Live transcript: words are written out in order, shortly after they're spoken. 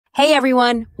Hey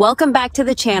everyone, welcome back to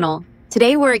the channel.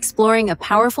 Today we're exploring a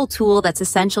powerful tool that's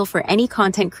essential for any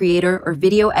content creator or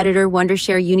video editor,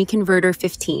 Wondershare Uniconverter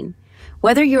 15.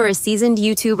 Whether you're a seasoned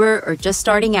YouTuber or just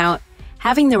starting out,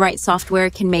 having the right software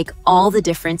can make all the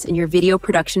difference in your video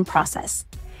production process.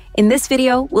 In this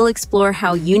video, we'll explore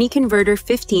how Uniconverter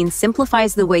 15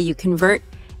 simplifies the way you convert,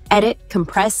 edit,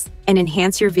 compress, and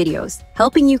enhance your videos,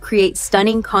 helping you create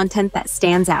stunning content that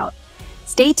stands out.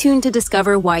 Stay tuned to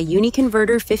discover why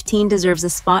Uniconverter 15 deserves a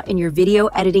spot in your video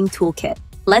editing toolkit.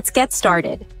 Let's get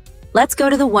started. Let's go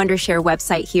to the Wondershare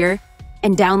website here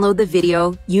and download the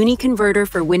video Uniconverter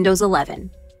for Windows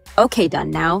 11. Okay, done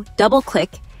now. Double-click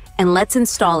and let's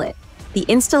install it. The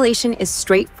installation is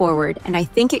straightforward, and I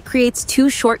think it creates two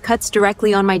shortcuts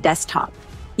directly on my desktop.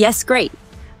 Yes, great.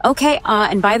 Okay,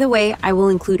 and by the way, I will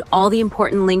include all the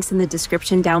important links in the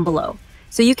description down below,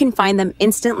 so you can find them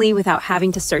instantly without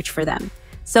having to search for them.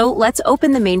 So let's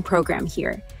open the main program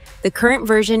here. The current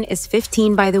version is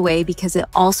 15, by the way, because it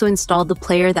also installed the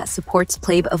player that supports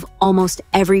play of almost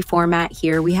every format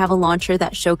here. We have a launcher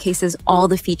that showcases all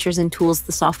the features and tools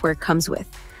the software comes with.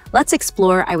 Let's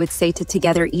explore, I would say,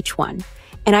 together each one.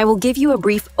 And I will give you a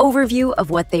brief overview of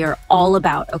what they are all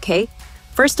about, okay?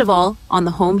 First of all, on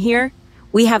the home here,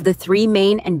 we have the three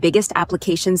main and biggest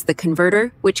applications: the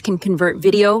converter, which can convert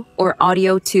video or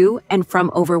audio to and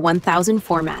from over 1,000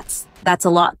 formats. That's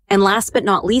a lot. And last but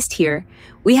not least here,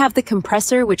 we have the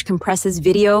compressor, which compresses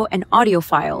video and audio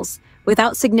files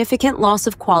without significant loss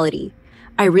of quality.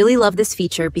 I really love this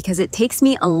feature because it takes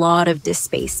me a lot of disk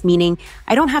space, meaning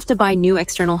I don't have to buy new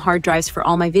external hard drives for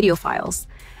all my video files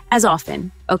as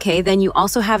often. Okay, then you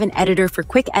also have an editor for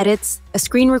quick edits, a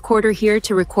screen recorder here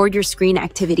to record your screen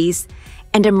activities,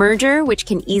 and a merger which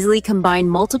can easily combine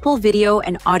multiple video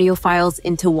and audio files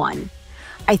into one.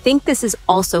 I think this is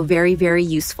also very, very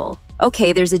useful.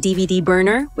 Okay, there's a DVD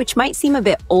burner, which might seem a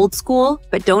bit old school,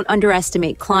 but don't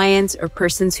underestimate clients or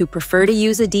persons who prefer to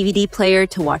use a DVD player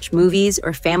to watch movies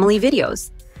or family videos.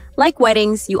 Like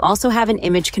weddings, you also have an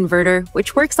image converter,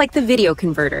 which works like the video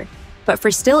converter. But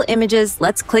for still images,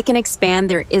 let's click and expand.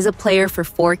 There is a player for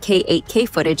 4K, 8K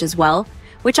footage as well,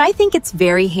 which I think it's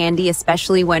very handy,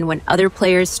 especially when other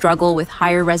players struggle with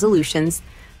higher resolutions.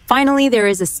 Finally, there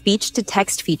is a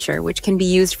speech-to-text feature, which can be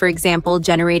used, for example,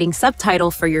 generating subtitle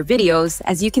for your videos.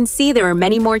 As you can see, there are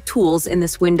many more tools in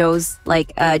this Windows,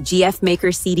 like a GF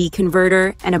Maker CD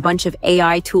converter and a bunch of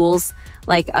AI tools,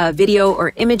 like a video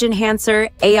or image enhancer,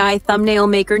 AI thumbnail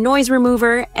maker noise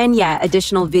remover, and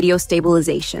additional video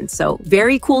stabilization. So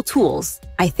very cool tools.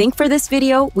 I think for this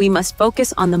video, we must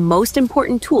focus on the most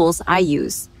important tools I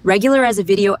use regular as a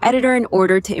video editor in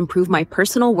order to improve my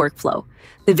personal workflow.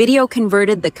 The video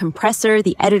converted, the compressor,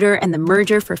 the editor, and the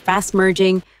merger for fast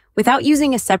merging without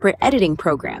using a separate editing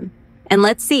program. And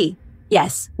let's see.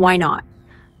 Yes, why not?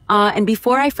 And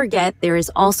before I forget, there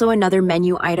is also another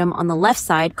menu item on the left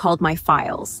side called My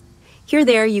Files.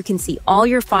 There you can see all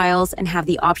your files and have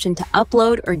the option to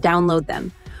upload or download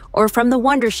them. Or from the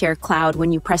Wondershare cloud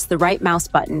when you press the right mouse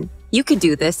button. You could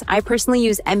do this. I personally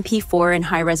use MP4 in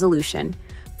high resolution,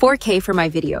 4K for my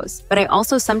videos, but I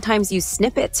also sometimes use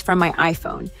snippets from my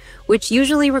iPhone, which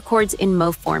usually records in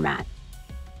MOV format.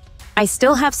 I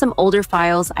still have some older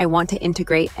files I want to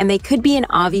integrate, and they could be in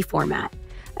AVI format.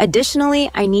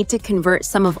 Additionally, I need to convert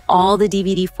some of all the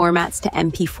DVD formats to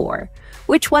MP4,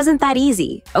 which wasn't that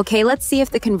easy. Okay, let's see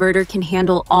if the converter can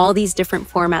handle all these different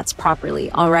formats properly.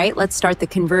 All right, let's start the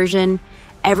conversion.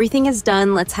 Everything is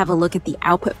done. Let's have a look at the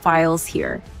output files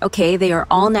here. Okay, they are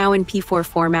all now in P4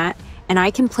 format, and I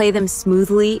can play them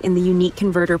smoothly in the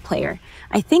Uniconverter player.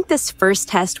 I think this first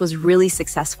test was really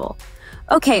successful.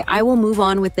 Okay, I will move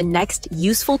on with the next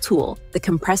useful tool, the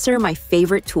compressor, my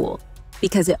favorite tool,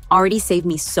 because it already saved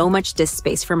me so much disk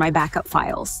space for my backup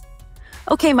files.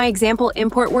 Okay, my example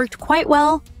import worked quite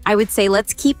well. I would say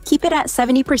let's keep it at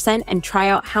 70% and try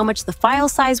out how much the file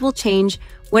size will change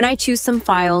when I choose some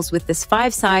files with this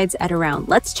 5 sides at around,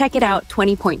 let's check it out,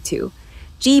 20.2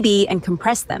 GB and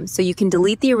compress them so you can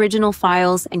delete the original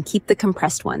files and keep the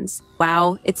compressed ones.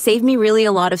 Wow, it saved me really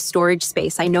a lot of storage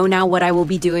space. I know now what I will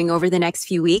be doing over the next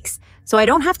few weeks, so I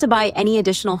don't have to buy any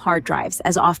additional hard drives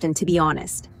as often, to be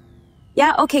honest.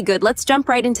 Yeah, okay, good. Let's jump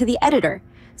right into the editor.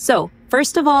 So,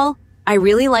 first of all, I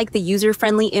really like the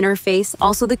user-friendly interface,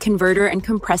 also the converter and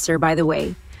compressor, by the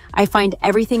way. I find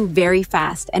everything very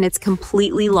fast, and it's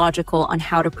completely logical on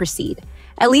how to proceed.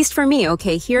 At least for me,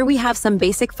 okay? Here we have some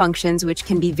basic functions which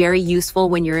can be very useful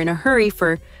when you're in a hurry.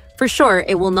 For sure,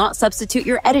 it will not substitute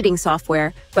your editing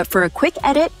software, but for a quick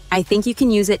edit, I think you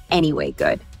can use it anyway.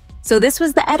 Good. So this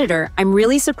was the editor. I'm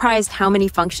really surprised how many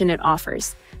functions it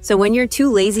offers. So when you're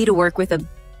too lazy to work with a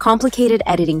complicated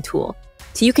editing tool,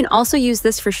 So you can also use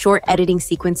this for short editing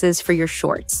sequences for your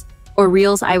shorts or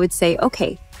reels. I would say,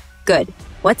 okay, good.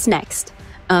 What's next?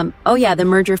 Oh yeah, the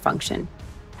merger function.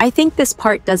 I think this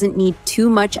part doesn't need too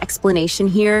much explanation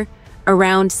here.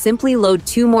 Around simply load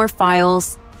 2 more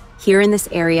files here in this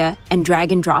area and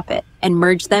drag and drop it and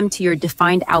merge them to your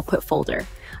defined output folder.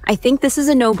 I think this is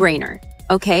a no-brainer.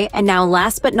 Okay, and now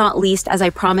last but not least, as I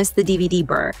promised, the DVD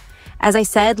burr. As I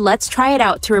said, let's try it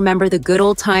out to remember the good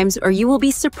old times, or you will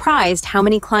be surprised how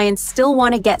many clients still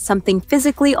want to get something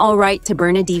physically all right to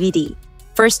burn a DVD.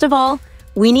 First of all,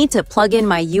 we need to plug in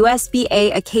my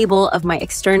USB-A cable of my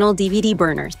external DVD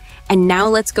burners. And now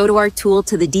let's go to our tool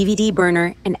to the DVD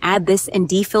burner and add this and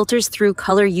defilters through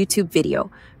color YouTube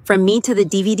video from me to the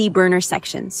DVD burner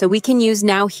section. So we can use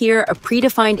now here a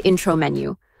predefined intro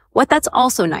menu. What that's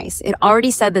also nice, it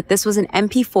already said that this was an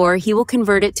MP4, he will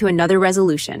convert it to another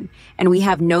resolution. And we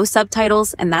have no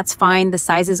subtitles, and that's fine, the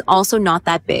size is also not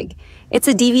that big. It's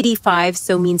a DVD 5,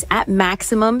 so means at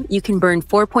maximum, you can burn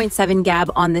 4.7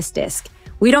 gab on this disc.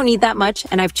 We don't need that much,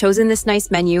 and I've chosen this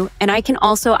nice menu, and I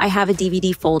have a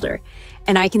DVD folder,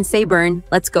 and I can say burn,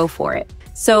 let's go for it.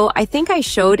 So I think I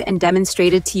showed and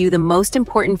demonstrated to you the most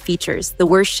important features the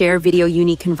Wondershare Video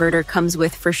Uniconverter comes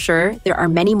with for sure. There are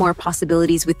many more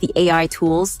possibilities with the AI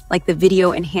tools, like the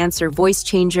Video Enhancer Voice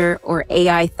Changer or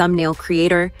AI Thumbnail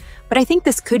Creator, but I think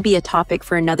this could be a topic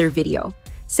for another video.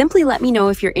 Simply let me know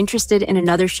if you're interested in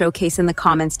another showcase in the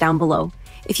comments down below.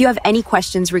 If you have any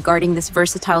questions regarding this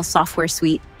versatile software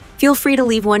suite, feel free to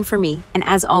leave one for me. And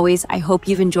as always, I hope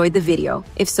you've enjoyed the video.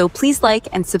 If so, please like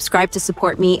and subscribe to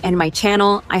support me and my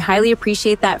channel. I highly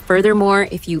appreciate that. Furthermore,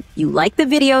 if you like the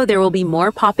video, there will be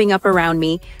more popping up around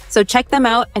me. So check them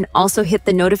out and also hit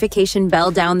the notification bell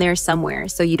down there somewhere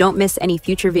so you don't miss any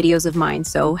future videos of mine.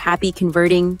 So happy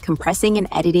converting, compressing, and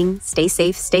editing. Stay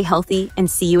safe, stay healthy, and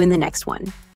see you in the next one.